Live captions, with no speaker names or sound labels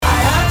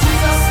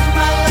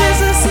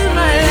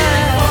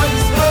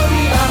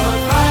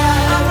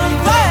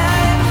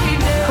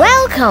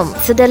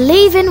Welcome to the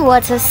Living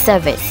Water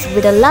Service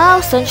with the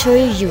Lao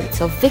Sanctuary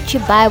Youth of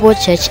Victory Bible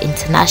Church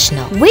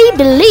International. We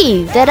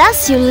believe that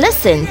as you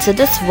listen to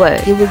this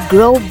word, you will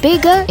grow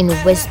bigger in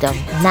wisdom.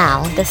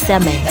 Now, the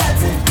sermon.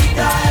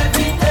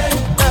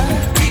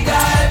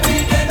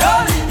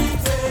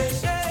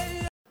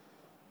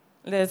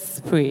 Let's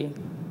pray.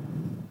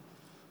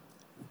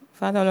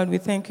 Father, Lord, we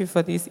thank you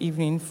for this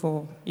evening,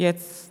 for yet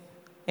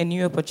a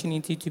new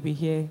opportunity to be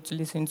here to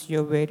listen to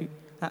your word.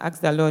 I ask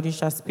that, Lord, you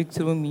shall speak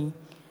through me.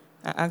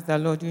 I ask that,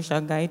 Lord, you shall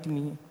guide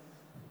me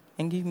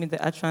and give me the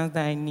utterance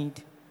that I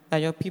need, that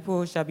your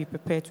people shall be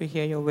prepared to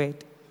hear your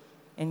word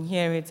and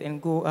hear it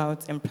and go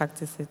out and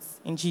practice it.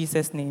 In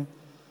Jesus' name.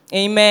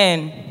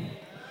 Amen.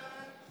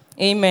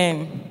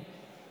 Amen.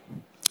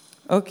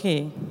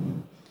 Okay.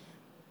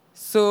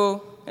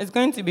 So it's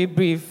going to be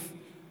brief.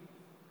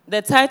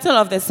 The title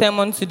of the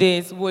sermon today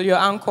is, Will Your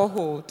Anchor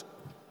Hold?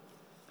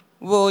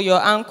 Will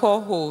your anchor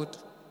hold?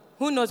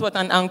 Who knows what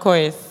an anchor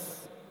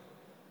is?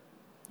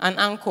 An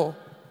anchor.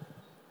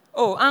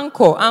 Oh,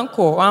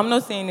 anchor. I'm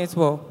not saying it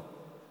well.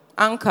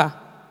 Anchor.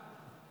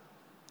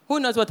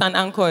 Who knows what an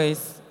anchor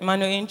is?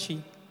 Emmanuel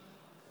Enchi.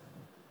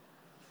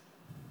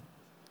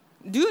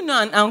 Do you know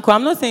an anchor?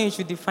 I'm not saying you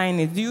should define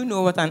it. Do you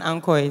know what an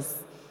anchor is?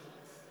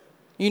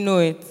 You know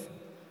it.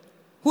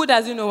 Who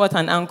doesn't know what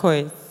an anchor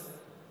is?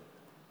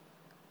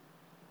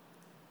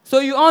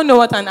 So you all know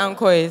what an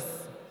anchor is.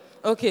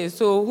 Okay,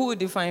 so who will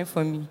define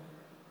for me?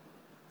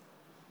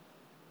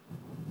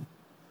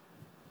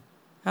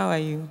 How are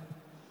you?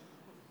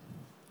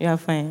 You are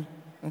fine.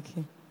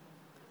 Okay.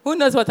 Who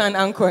knows what an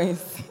anchor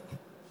is?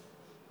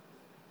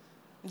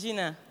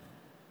 Gina.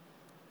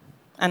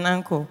 An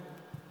anchor.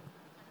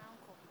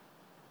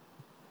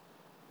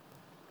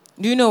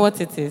 Do you know what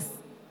it is?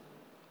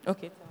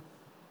 Okay.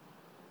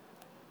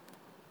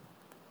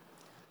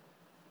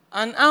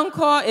 An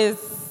anchor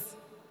is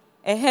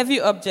a heavy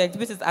object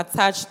which is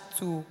attached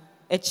to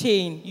a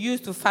chain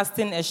used to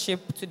fasten a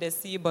ship to the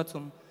sea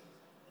bottom.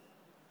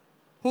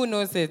 Who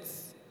knows it?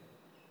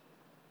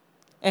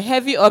 A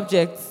heavy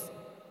object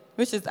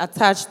which is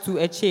attached to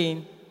a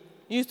chain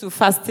used to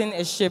fasten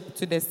a ship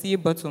to the sea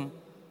bottom.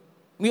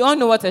 We all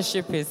know what a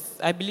ship is.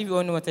 I believe you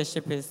all know what a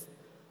ship is.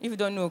 If you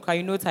don't know,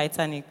 you know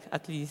Titanic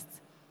at least.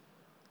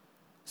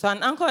 So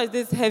an anchor is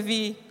this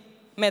heavy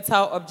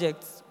metal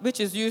object which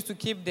is used to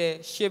keep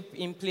the ship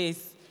in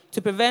place,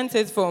 to prevent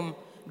it from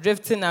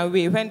drifting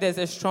away when there's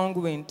a strong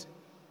wind,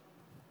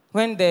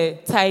 when the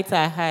tides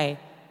are high,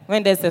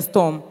 when there's a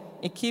storm.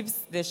 It keeps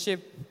the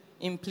ship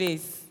in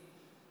place.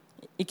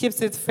 It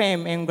keeps it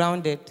firm and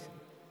grounded.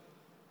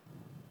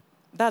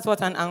 That's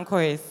what an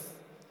anchor is.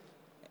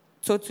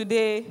 So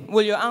today,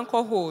 will your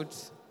anchor hold?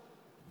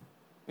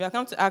 We have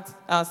come to ask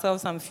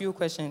ourselves some few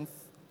questions.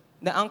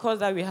 The anchors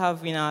that we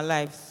have in our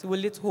lives,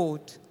 will it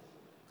hold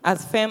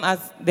as firm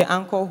as the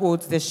anchor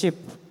holds the ship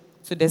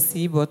to the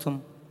sea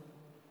bottom?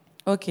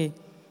 Okay,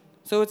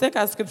 so we'll take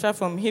our scripture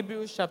from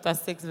Hebrews chapter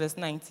 6, verse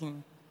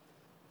 19.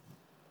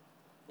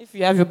 If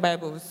you have your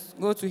Bibles,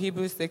 go to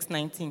Hebrews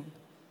 6:19.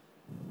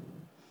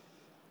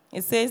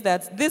 It says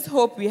that this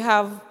hope we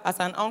have as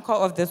an anchor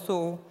of the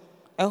soul,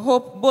 a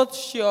hope both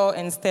sure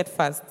and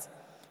steadfast,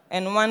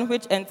 and one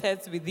which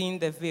enters within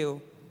the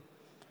veil.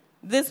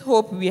 This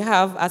hope we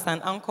have as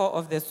an anchor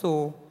of the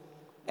soul,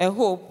 a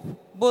hope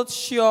both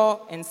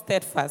sure and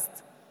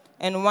steadfast,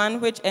 and one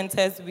which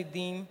enters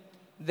within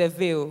the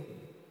veil.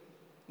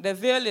 The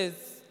veil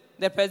is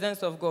the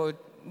presence of God.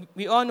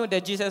 We all know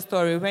the Jesus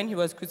story when he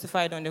was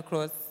crucified on the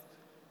cross,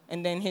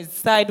 and then his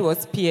side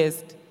was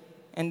pierced,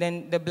 and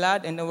then the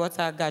blood and the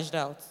water gushed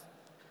out.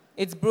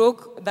 It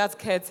broke that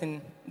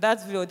curtain,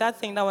 that veil, that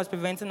thing that was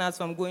preventing us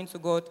from going to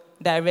God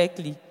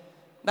directly.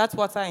 That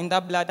water and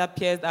that blood that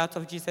pierced out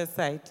of Jesus'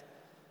 side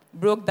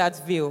broke that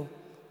veil.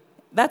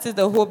 That is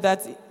the hope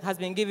that has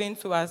been given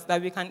to us,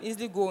 that we can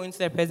easily go into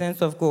the presence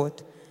of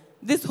God.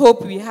 This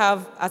hope we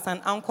have as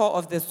an anchor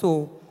of the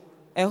soul,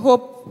 a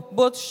hope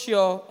both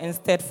sure and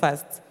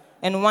steadfast,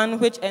 and one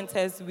which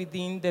enters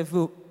within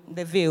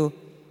the veil.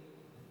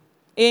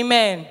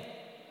 Amen.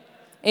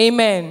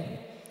 Amen.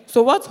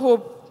 So what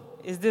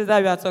hope is this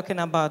that we are talking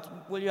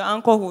about? Will your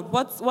anchor hold?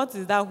 What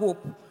is that hope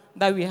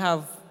that we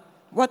have?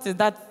 What is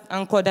that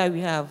anchor that we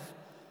have?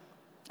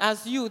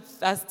 As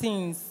youths, as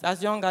teens,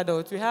 as young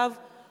adults, we have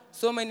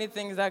so many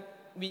things that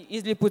we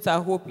easily put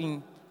our hope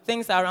in.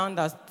 Things around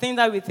us. Things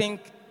that we think,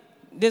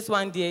 this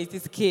one day, it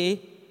is K,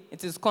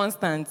 it is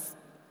constant.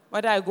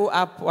 Whether I go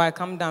up or I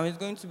come down, it's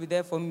going to be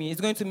there for me.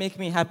 It's going to make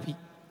me happy.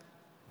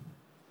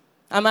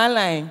 Am I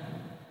lying?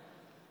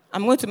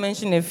 I'm going to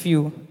mention a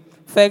few.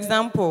 For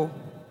example,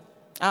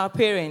 our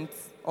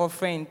parents or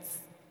friends.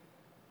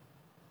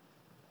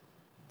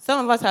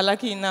 Some of us are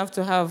lucky enough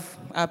to have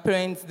our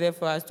parents there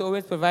for us, to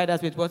always provide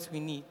us with what we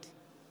need.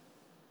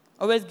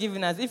 Always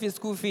giving us. If it's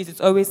school fees, it's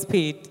always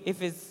paid.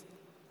 If it's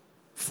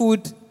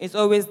food, it's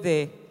always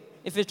there.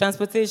 If it's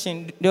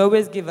transportation, they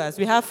always give us.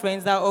 We have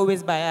friends that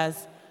always buy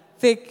us,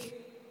 thick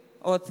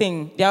or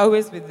thin. They're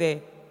always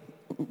there.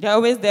 They're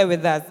always there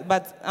with us.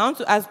 But I want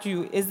to ask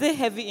you, is it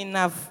heavy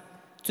enough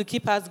to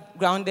keep us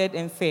grounded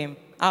and firm?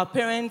 our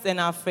parents, and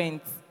our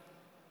friends?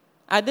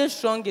 Are they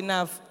strong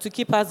enough to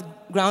keep us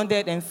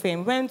grounded and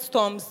firm when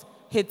storms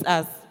hit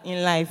us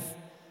in life?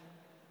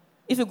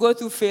 If we go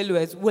through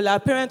failures, will our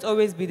parents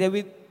always be there?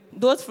 Will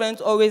those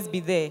friends always be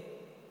there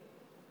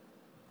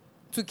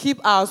to keep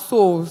our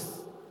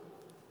souls?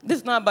 This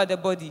is not about the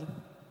body.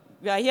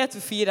 We are here to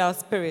feed our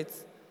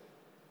spirits.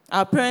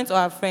 Our parents or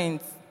our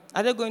friends,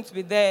 are they going to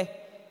be there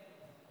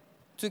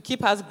to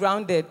keep us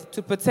grounded,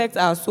 to protect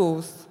our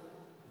souls?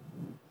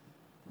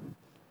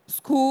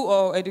 School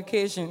or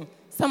education.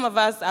 Some of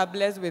us are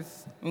blessed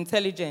with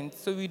intelligence,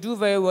 so we do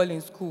very well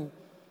in school.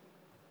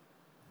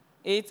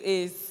 8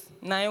 A's,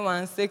 9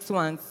 1s, 6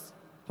 1s,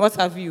 what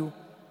have you.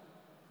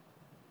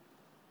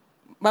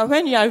 But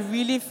when you are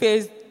really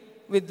faced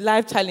with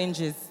life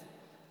challenges,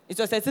 is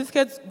your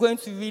certificate going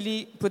to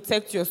really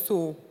protect your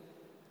soul,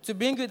 to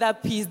bring you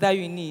that peace that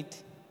you need?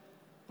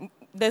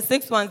 The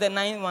 6 1s, the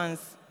 9 1s,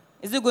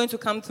 is it going to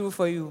come through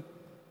for you?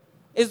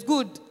 It's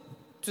good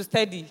to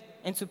study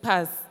and to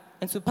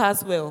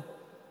pass well.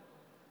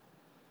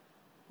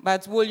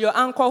 But will your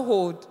anchor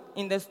hold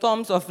in the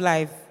storms of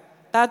life?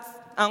 That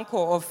anchor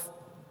of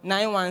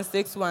 9 1s,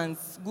 6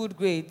 1s, good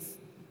grades,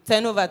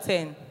 10 over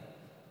 10,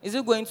 is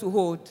it going to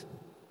hold?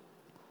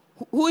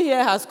 Who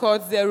here has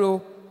scored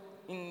 0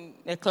 in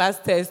a class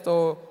test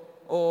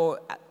or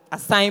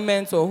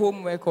assignment or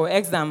homework or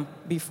exam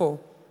before?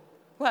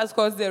 Who has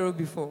scored 0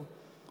 before?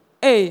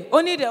 Hey,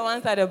 only the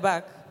ones at the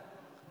back.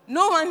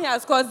 No one here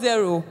has scored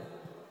 0.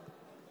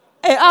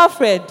 Hey,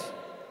 Alfred,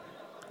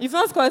 you've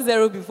not scored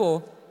 0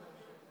 before.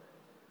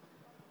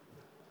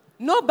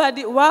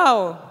 Nobody,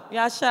 wow, you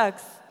are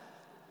sharks.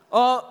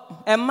 Or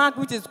a mark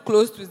which is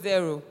close to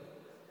 0.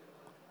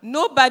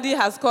 Nobody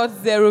has scored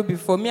 0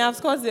 before. Me, I've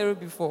scored 0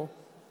 before.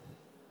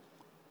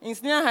 In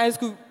senior high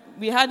school,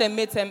 we had a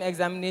midterm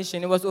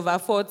examination. It was over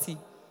 40.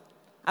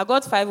 I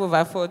got 5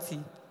 over 40.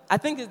 I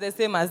think it's the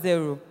same as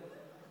 0.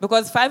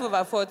 Because 5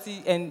 over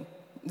 40 and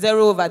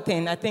 0 over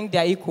 10, I think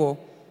they're equal.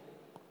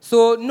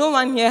 So no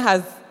one here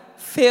has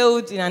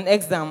failed in an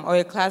exam or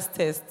a class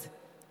test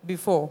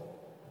before.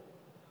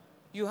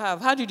 You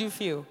have. How did you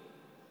feel?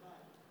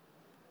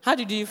 How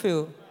did you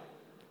feel?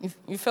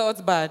 You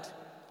felt bad.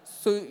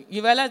 So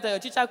you realized that your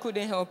teacher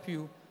couldn't help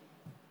you.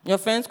 Your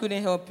friends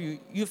couldn't help you.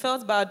 You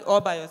felt bad all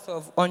by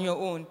yourself, on your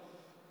own.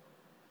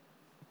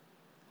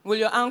 Will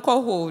your anchor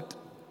hold?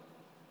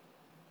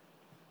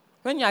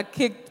 When you are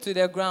kicked to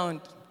the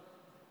ground,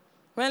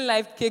 when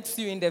life kicks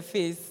you in the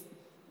face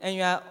and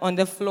you are on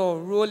the floor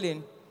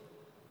rolling,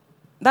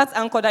 that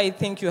anchor that you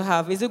think you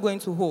have, is it going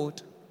to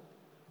hold?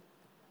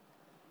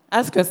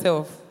 Ask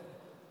yourself.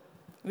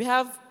 We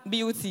have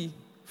beauty,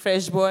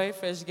 fresh boy,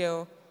 fresh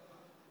girl.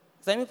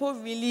 Some people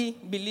really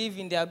believe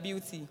in their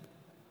beauty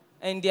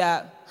and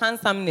their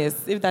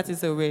handsomeness, if that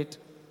is a word,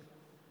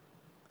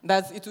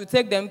 that it will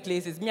take them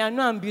places. Me, I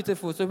know I'm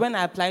beautiful, so when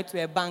I apply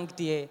to a bank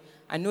there,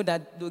 I know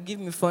that they'll give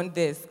me front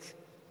desk.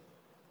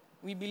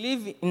 We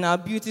believe in our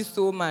beauty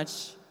so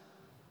much.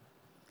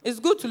 It's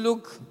good to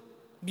look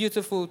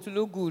beautiful, to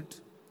look good.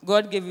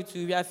 God gave it to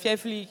you. We are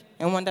fearfully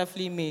and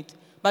wonderfully made.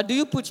 But do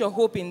you put your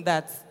hope in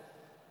that?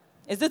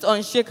 Is it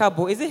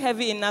unshakable? Is it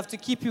heavy enough to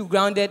keep you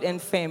grounded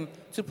and firm,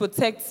 to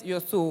protect your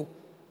soul?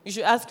 You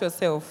should ask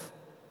yourself,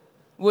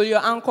 will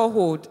your anchor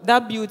hold?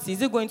 That beauty,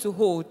 is it going to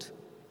hold?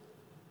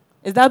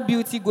 Is that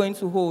beauty going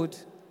to hold?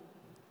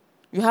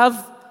 You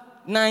have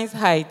nice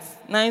height,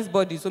 nice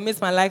body, so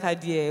Miss Malika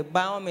idea,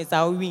 by all means,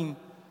 I'll win.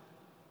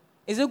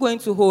 Is it going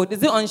to hold?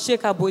 Is it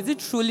unshakable? Is it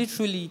truly,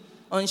 truly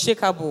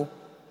unshakable?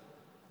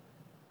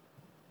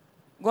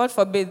 God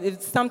forbid,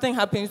 if something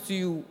happens to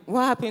you,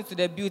 what happens to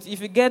the beauty? If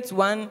you get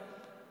one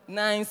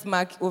nice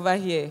mark over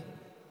here,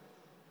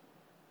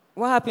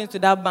 what happens to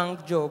that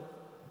bank job?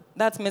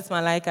 That's Miss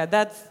Malika,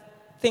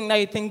 that thing that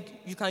you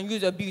think you can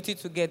use your beauty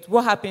to get,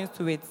 what happens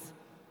to it?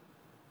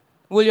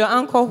 Will your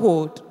anchor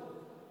hold?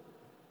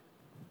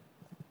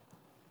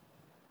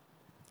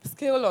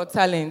 Skill or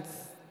talent?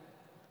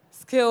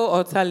 Skill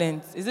or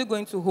talent? Is it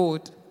going to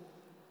hold?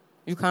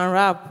 You can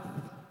rap.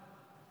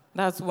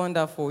 That's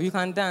wonderful. You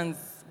can dance.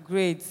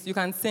 Great. You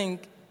can sing.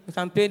 You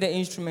can play the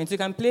instrument. You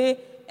can play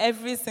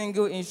every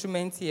single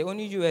instrument here,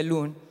 only you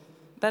alone.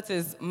 That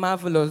is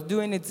marvelous,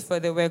 doing it for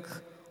the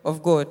work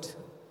of God.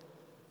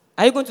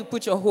 Are you going to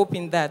put your hope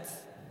in that?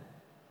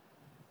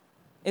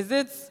 Is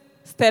it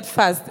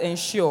steadfast and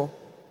sure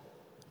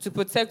to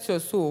protect your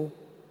soul?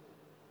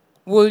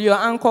 Will your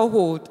anchor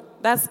hold?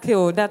 That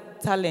skill,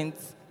 that talent,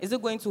 is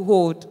it going to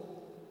hold?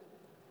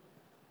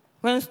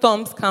 When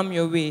storms come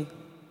your way,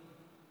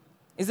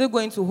 is it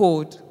going to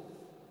hold?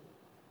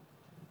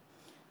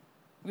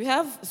 We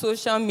have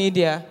social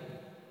media.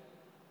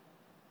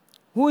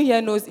 Who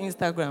here knows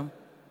Instagram?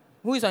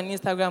 Who is on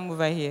Instagram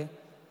over here?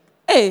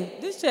 Hey,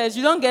 this church,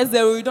 you don't get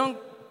 0, you don't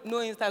know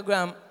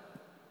Instagram.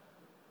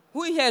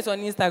 Who here is on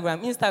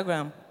Instagram?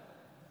 Instagram.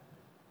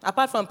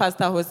 Apart from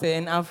Pastor Jose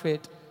and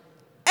Alfred.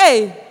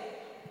 Hey,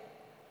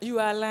 you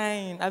are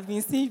lying. I've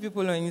been seeing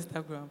people on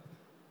Instagram.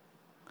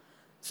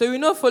 So we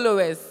know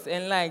followers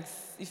and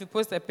likes if you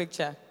post a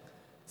picture.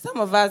 Some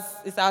of us,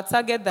 it's our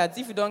target that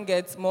if you don't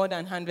get more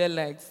than 100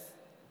 likes,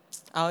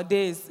 our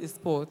day is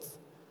sport.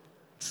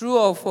 True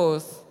or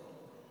false?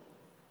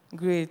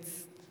 Great.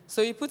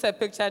 So you put a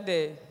picture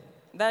there.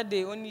 That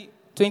day, only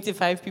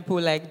 25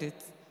 people liked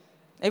it.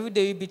 Every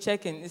day you'll be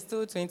checking, it's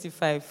still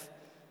 25.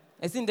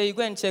 As in that you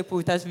go and check,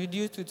 it has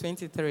reduced to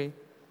 23.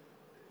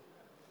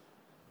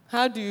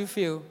 How do you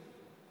feel?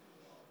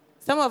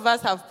 Some of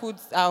us have put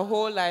our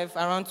whole life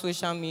around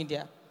social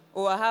media.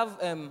 Or I have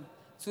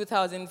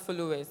 2,000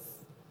 followers,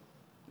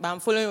 but I'm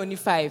following only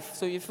 5.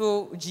 So you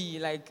feel,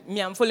 like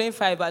me, I'm following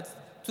 5,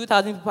 but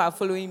 2,000 people are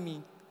following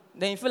me.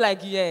 Then you feel like,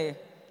 yeah,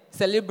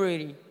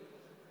 celebrity.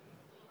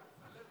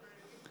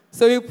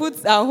 So we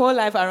put our whole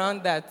life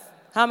around that.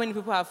 How many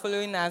people are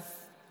following us?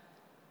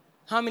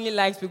 How many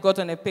likes we got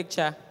on a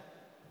picture?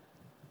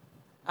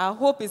 Our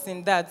hope is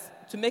in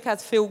that, to make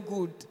us feel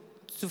good,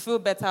 to feel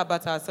better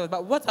about ourselves.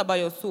 But what about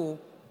your soul?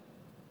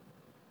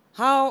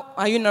 How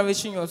are you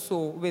nourishing your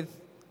soul with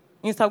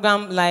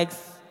Instagram likes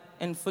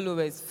and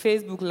followers,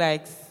 Facebook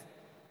likes?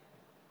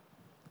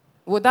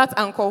 Will that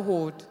anchor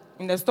hold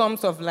in the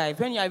storms of life?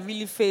 When you are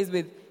really faced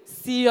with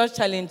serious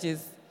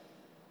challenges,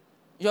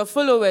 your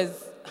followers,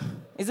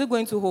 is it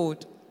going to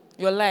hold?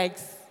 Your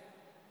likes,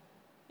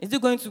 is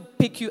it going to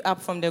pick you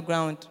up from the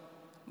ground,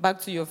 back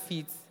to your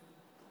feet?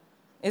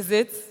 Is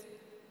it?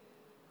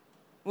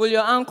 Will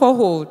your anchor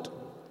hold?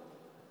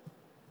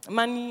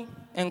 Money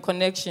and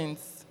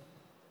connections.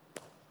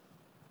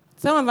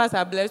 Some of us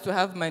are blessed to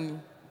have money.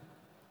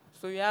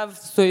 So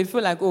you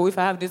feel like, oh, if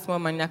I have this more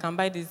money, I can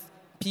buy this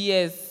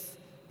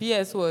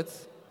PS what?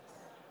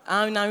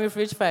 I'm with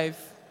Rich 5.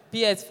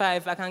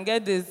 PS5, I can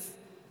get this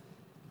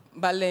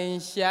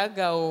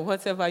Balenciaga or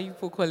whatever you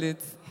people call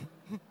it.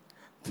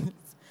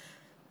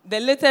 The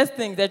latest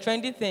thing, the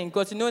trendy thing,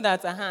 because you know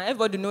that,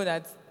 everybody know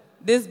that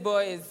this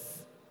boy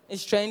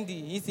is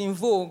trendy, he's in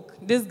vogue,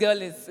 this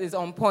girl is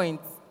on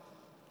point.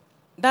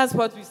 That's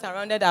what we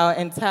surrounded our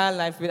entire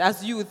life with.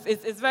 As youth,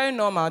 it's very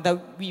normal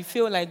that we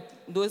feel like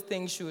those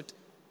things should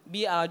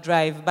be our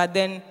drive. But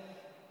then,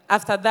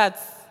 after that,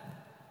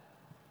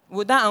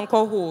 would that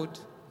anchor hold?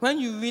 When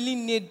you really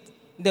need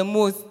the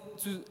most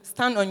to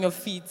stand on your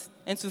feet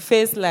and to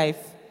face life,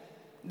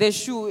 the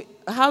shoe,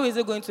 how is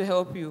it going to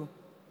help you?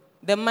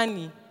 The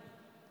money,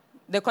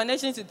 the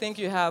connections you think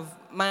you have.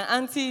 My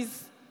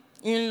auntie's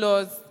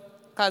in-laws,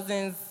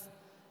 cousin's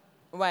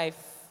wife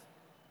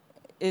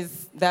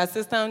is the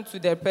assistant to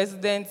the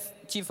president's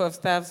chief of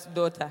staff's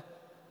daughter.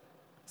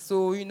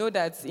 So you know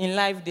that in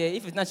life there,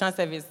 if it's national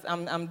service,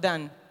 I'm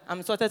done.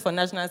 I'm sorted for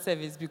national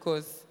service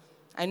because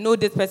I know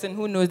this person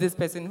who knows this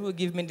person who will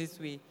give me this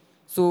way.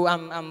 So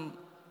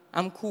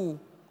I'm cool.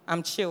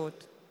 I'm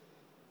chilled.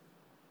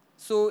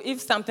 So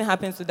if something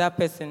happens to that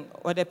person,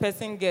 or the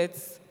person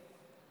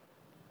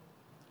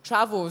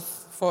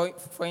travels,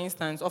 for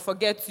instance, or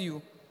forgets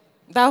you,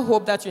 that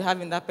hope that you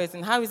have in that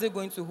person, how is it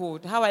going to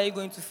hold? How are you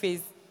going to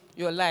face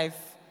your life?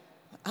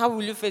 How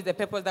will you face the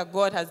purpose that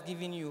God has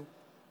given you?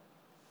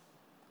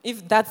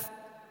 If that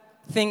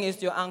thing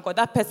is your anchor,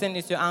 that person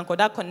is your anchor,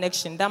 that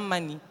connection, that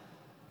money,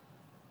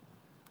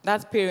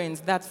 that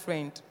parent, that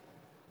friend,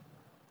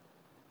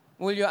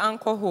 will your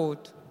anchor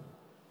hold?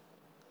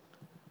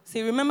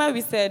 See, remember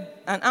we said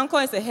an anchor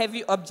is a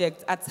heavy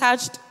object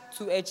attached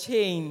to a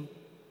chain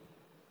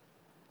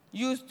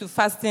used to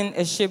fasten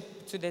a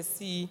ship to the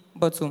sea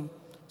bottom.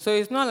 So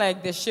it's not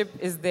like the ship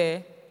is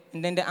there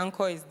and then the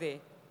anchor is there.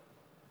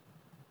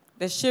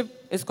 The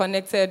ship is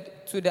connected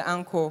to the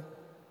anchor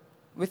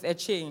with a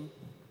chain.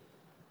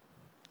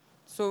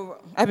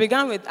 So I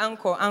began with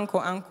anchor. I'm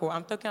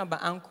talking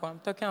about anchor. I'm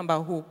talking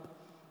about hope.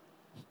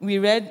 We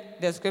read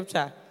the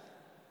scripture.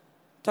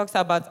 Talks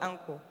about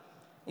anchor.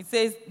 It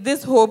says,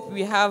 this hope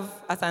we have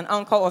as an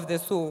anchor of the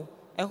soul,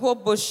 a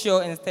hope both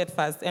sure and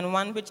steadfast, and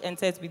one which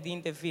enters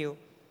within the veil.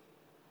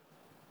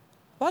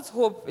 What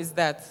hope is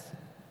that?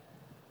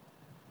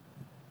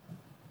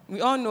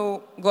 We all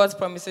know God's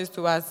promises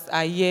to us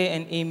are yea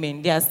and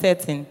amen. They are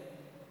certain.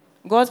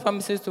 God's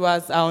promises to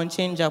us are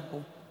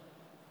unchangeable.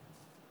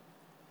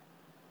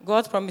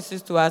 God's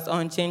promises to us are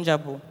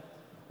unchangeable.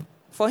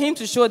 For him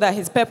to show that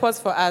his purpose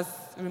for us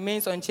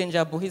remains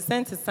unchangeable, he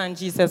sent his son,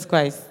 Jesus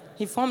Christ.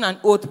 He formed an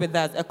oath with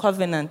us, a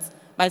covenant,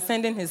 by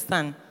sending his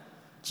son,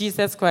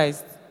 Jesus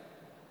Christ.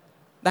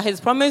 That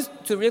his promise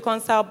to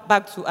reconcile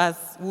back to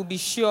us will be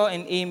sure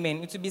and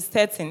amen. It will be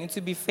certain. It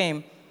will be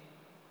firm.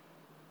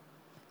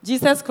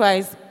 Jesus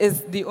Christ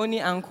is the only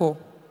anchor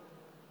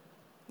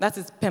that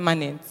is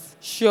permanent,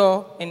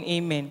 sure and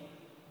amen.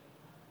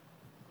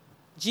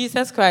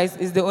 Jesus Christ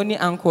is the only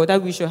anchor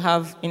that we should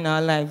have in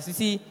our lives. You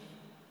see,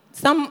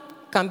 some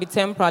can be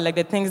temporal, like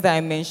the things that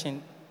I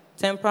mentioned,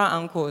 temporal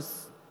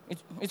anchors.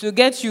 It will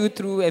get you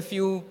through a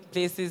few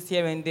places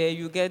here and there.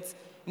 You get,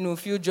 a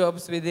few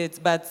jobs with it,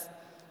 but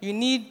you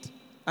need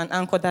an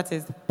anchor that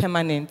is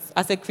permanent.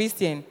 As a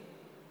Christian,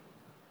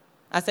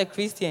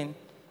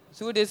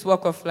 through this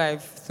walk of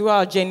life, through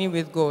our journey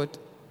with God,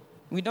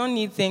 we don't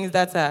need things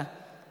that are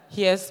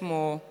here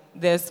small,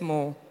 there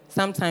small.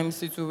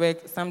 Sometimes it will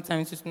work,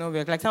 sometimes it will not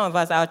work. Like some of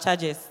us, our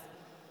charges.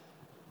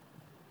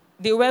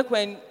 They work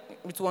when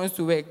it wants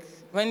to work.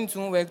 When it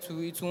won't work,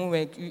 it won't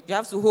work. You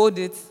have to hold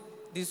it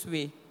this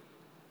way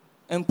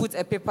and put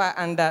a paper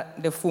under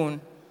the phone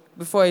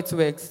before it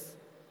works.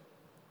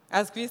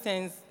 As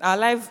Christians, our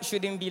life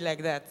shouldn't be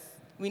like that.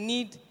 We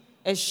need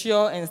a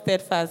sure and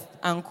steadfast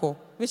anchor,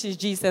 which is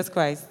Jesus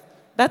Christ.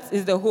 That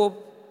is the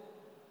hope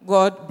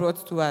God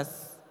brought to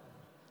us.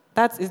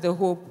 That is the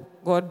hope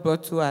God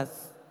brought to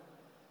us.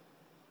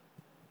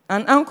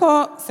 An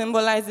anchor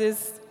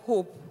symbolizes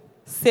hope,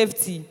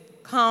 safety,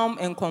 calm,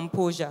 and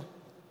composure.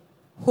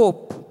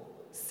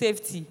 Hope,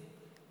 safety,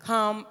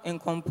 calm,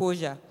 and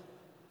composure.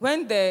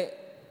 When the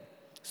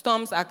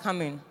storms are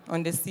coming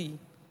on the sea,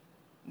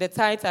 the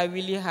tides are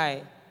really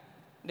high,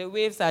 the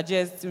waves are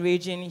just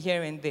raging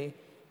here and there,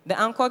 the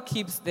anchor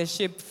keeps the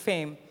ship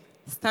firm,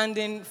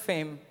 standing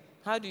firm.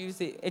 How do you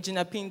say?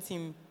 Ejina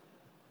pintim,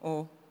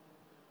 or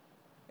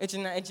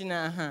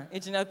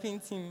ejina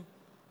pintim.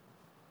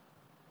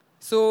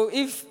 So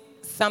if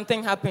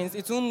something happens,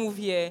 it won't move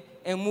here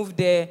and move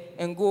there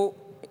and go.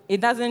 It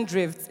doesn't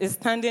drift. It's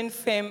standing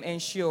firm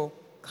and sure,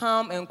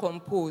 calm and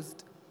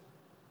composed.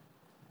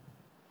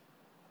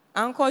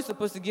 Anchor is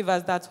supposed to give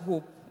us that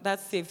hope, that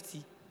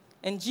safety.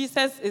 And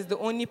Jesus is the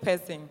only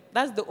person,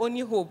 that's the only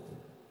hope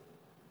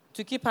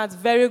to keep us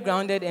very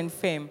grounded and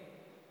firm.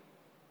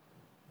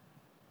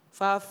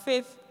 For our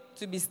faith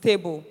to be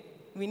stable,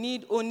 we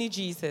need only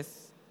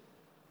Jesus.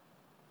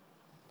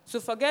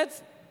 So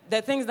forget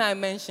the things that I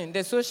mentioned,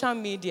 the social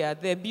media,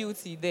 the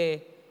beauty,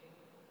 the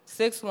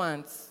 6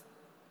 months,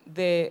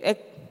 the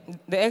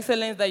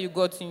excellence that you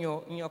got in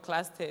your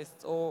class test,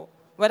 or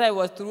whether it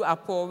was through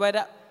Apple,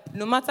 whether,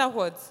 no matter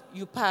what,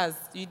 you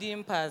passed, you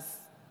didn't pass,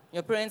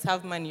 your parents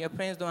have money, your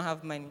parents don't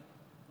have money.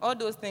 All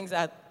those things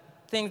are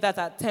things that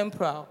are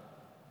temporal.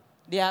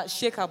 They are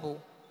shakeable.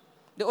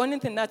 The only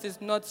thing that is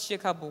not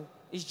shakeable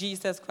is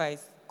Jesus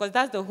Christ, because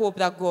that's the hope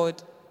that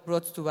God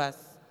brought to us.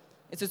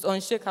 It is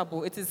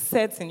unshakable. It is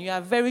certain. You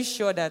are very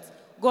sure that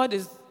God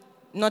is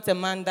not a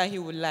man that he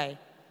will lie.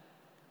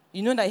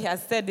 You know that he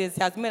has said this.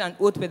 He has made an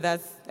oath with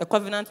us, a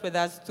covenant with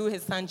us through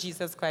his son,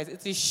 Jesus Christ.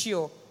 It is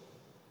sure.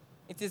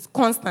 It is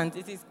constant.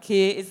 It is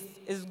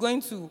it's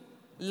going to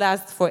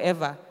last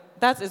forever.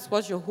 That is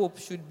what your hope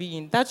should be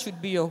in. That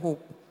should be your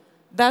hope.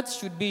 That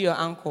should be your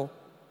anchor.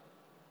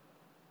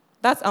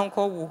 That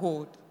anchor will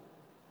hold.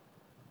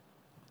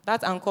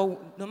 That anchor,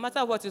 no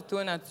matter what is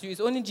thrown at you, it's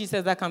only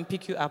Jesus that can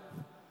pick you up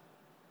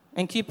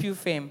and keep you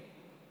firm.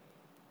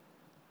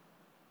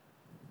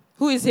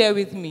 Who is here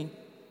with me?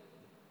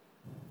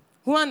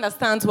 Who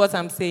understands what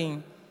I'm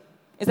saying?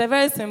 It's a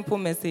very simple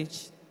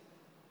message.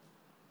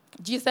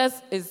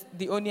 Jesus is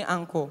the only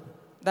anchor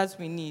that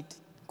we need,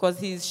 because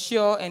he's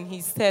sure and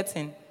he's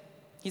certain.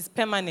 He's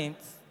permanent.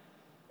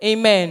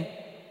 Amen.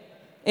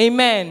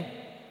 Amen.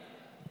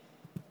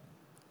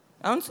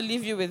 I want to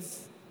leave you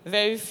with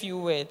very few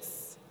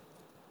words.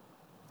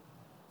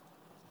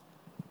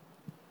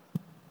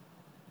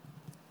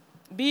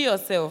 Be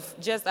yourself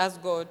just as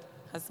God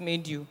has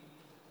made you.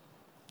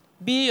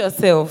 Be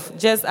yourself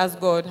just as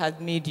God has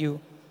made you.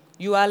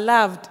 You are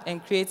loved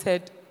and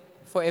created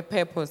for a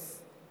purpose.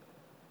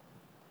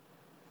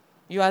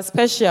 You are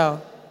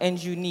special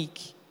and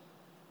unique.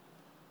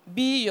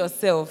 Be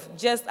yourself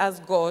just as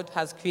God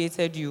has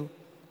created you.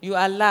 You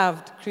are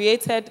loved,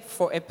 created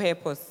for a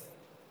purpose.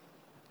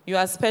 You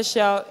are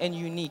special and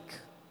unique.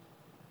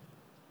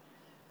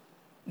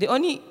 The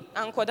only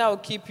anchor that will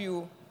keep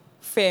you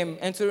firm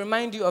and to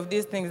remind you of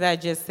these things that I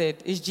just said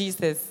is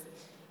Jesus.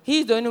 He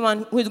is the only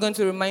one who is going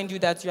to remind you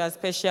that you are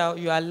special,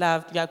 you are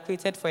loved, you are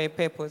created for a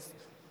purpose.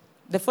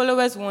 The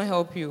followers won't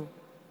help you.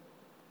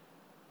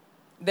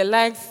 The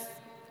likes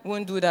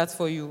won't do that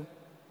for you.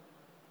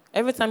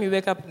 Every time you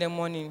wake up in the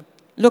morning,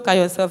 look at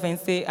yourself and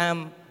say,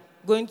 I'm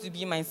going to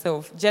be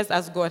myself just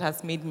as God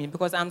has made me,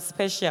 because I'm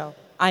special.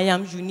 I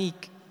am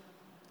unique.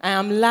 I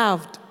am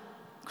loved,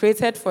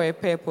 created for a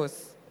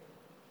purpose.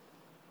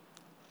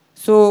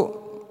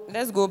 So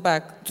let's go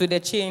back to the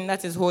chain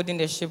that is holding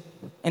the ship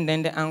and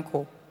then the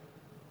anchor.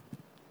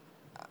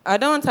 I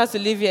don't want us to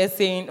live here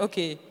saying,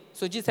 okay,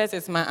 so Jesus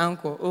is my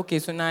anchor. Okay,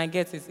 so now I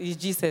get it. It's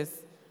Jesus.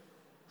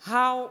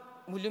 How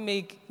will you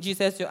make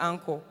Jesus your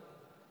anchor?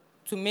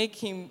 To make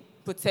him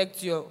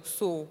protect your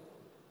soul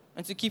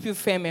and to keep you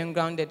firm and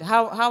grounded.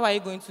 How are you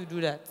going to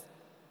do that?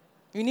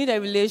 You need a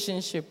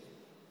relationship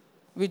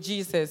with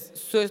Jesus.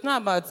 So it's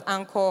not about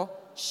anchor,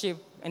 ship,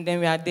 and then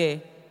we are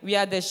there. We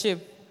are the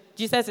ship.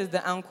 Jesus is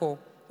the anchor.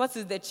 What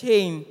is the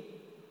chain?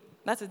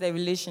 That is the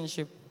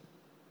relationship.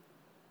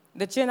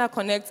 The chain that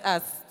connects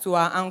us to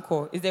our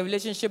anchor is the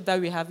relationship that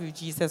we have with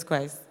Jesus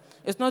Christ.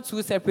 It's not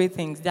two separate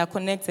things. They are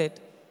connected.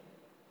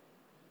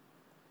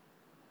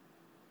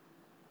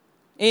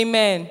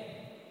 Amen.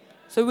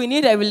 So we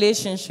need a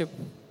relationship.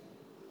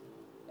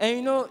 And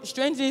you know,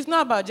 strangely, it's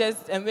not about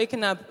just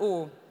waking up,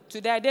 oh,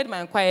 today I did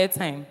my quiet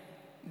time.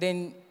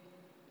 Then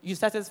you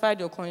satisfied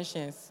your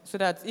conscience so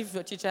that if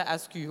your teacher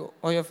asks you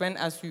or your friend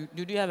asks you,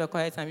 did you have a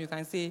quiet time? You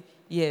can say,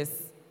 yes.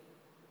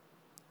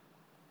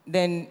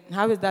 Then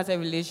how is that a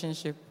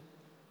relationship?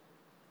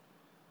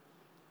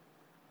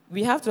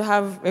 We have to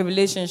have a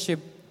relationship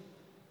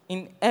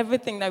in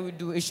everything that we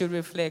do, it should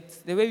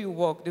reflect the way we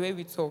walk, the way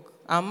we talk.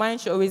 Our mind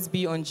should always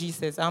be on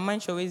Jesus. Our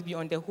mind should always be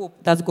on the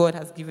hope that God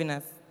has given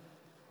us.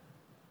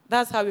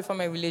 That's how we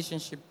form a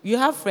relationship. You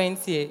have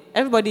friends here.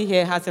 Everybody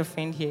here has a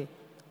friend here,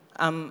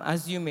 I'm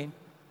assuming.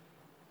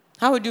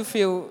 How would you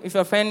feel if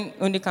your friend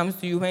only comes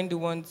to you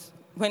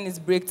when it's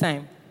break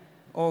time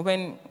or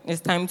when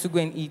it's time to go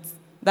and eat?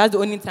 That's the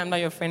only time that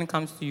your friend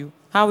comes to you.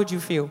 How would you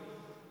feel?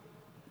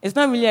 It's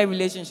not really a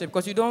relationship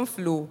because you don't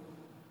flow.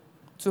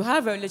 To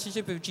have a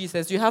relationship with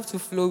Jesus, you have to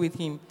flow with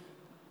him.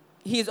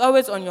 He is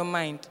always on your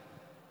mind.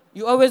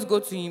 You always go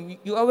to him.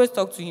 You always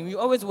talk to him. You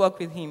always work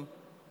with him.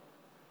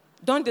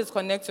 Don't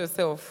disconnect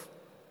yourself.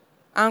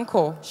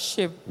 Anchor,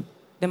 ship.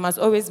 There must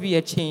always be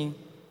a chain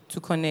to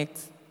connect.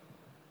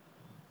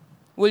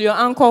 Will your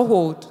anchor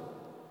hold?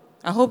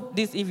 I hope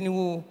this evening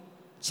will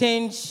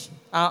change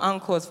our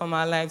anchors from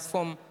our lives,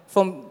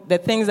 from the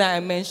things that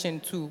I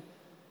mentioned to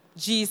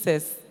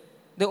Jesus,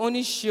 the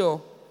only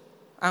sure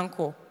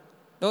anchor,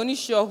 the only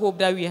sure hope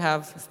that we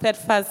have,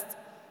 steadfast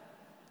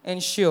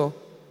and sure.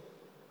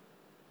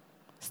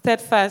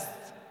 Steadfast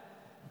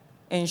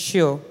and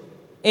sure.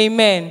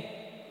 Amen.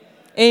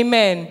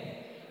 Amen.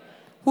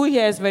 Who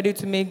here is ready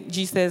to make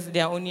Jesus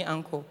their only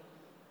anchor?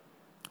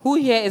 Who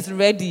here is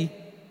ready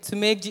to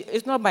make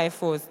it's not by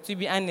force, to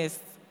be honest.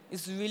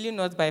 It's really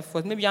not by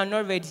force. Maybe you're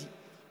not ready.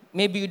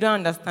 Maybe you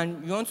don't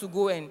understand. You want to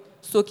go and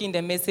soak in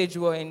the message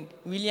well and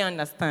really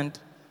understand.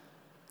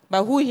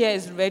 But who here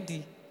is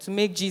ready to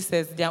make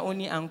Jesus their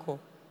only anchor?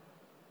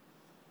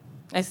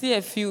 I see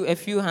a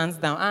few hands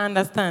down. I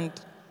understand.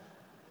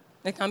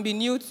 It can be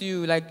new to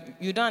you, like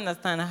you don't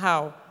understand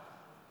how.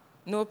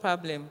 No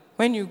problem.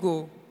 When you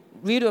go,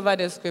 read over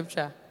the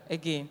scripture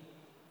again.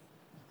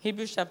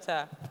 Hebrews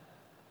chapter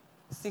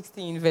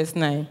 16, verse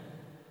 9.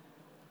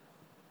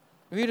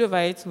 Read over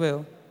it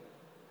well.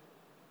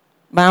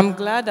 But I'm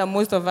glad that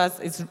most of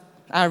us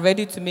are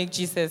ready to make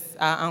Jesus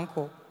our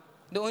anchor.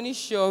 The only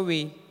sure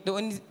way, the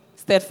only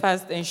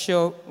steadfast and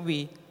sure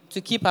way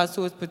to keep our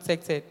souls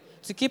protected,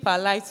 to keep our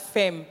lives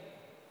firm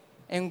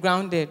and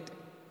grounded,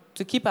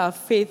 to keep our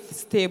faith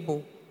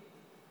stable.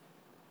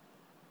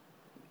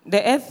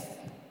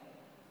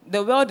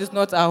 The world is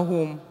not our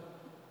home.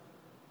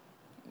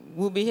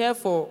 We'll be here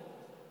for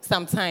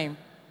some time.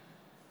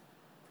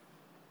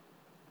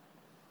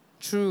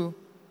 True.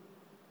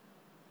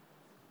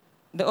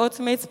 The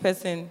ultimate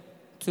person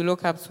to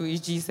look up to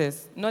is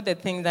Jesus, not the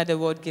things that the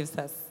world gives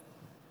us.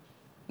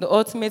 The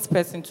ultimate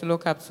person to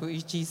look up to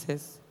is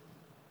Jesus.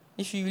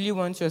 If you really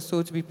want your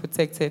soul to be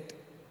protected,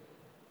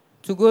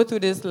 to go through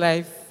this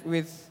life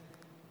with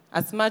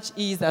as much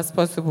ease as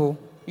possible,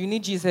 you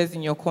need Jesus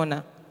in your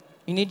corner.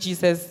 You need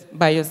Jesus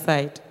by your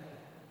side.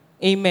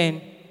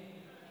 Amen.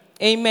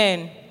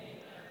 Amen.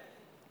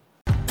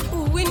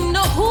 We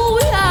know who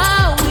we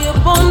are. We are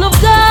born of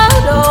God.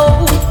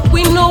 Oh,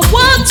 we know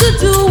what to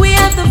do. We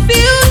have the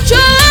future.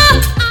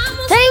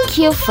 Thank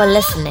you for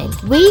listening.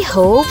 We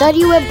hope that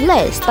you were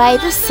blessed by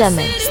this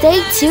sermon.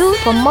 Stay tuned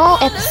for more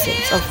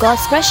episodes of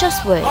God's precious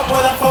word. They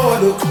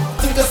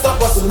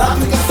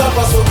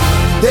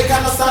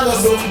cannot stand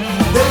us.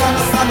 They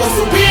cannot stand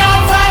us. We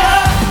are fire.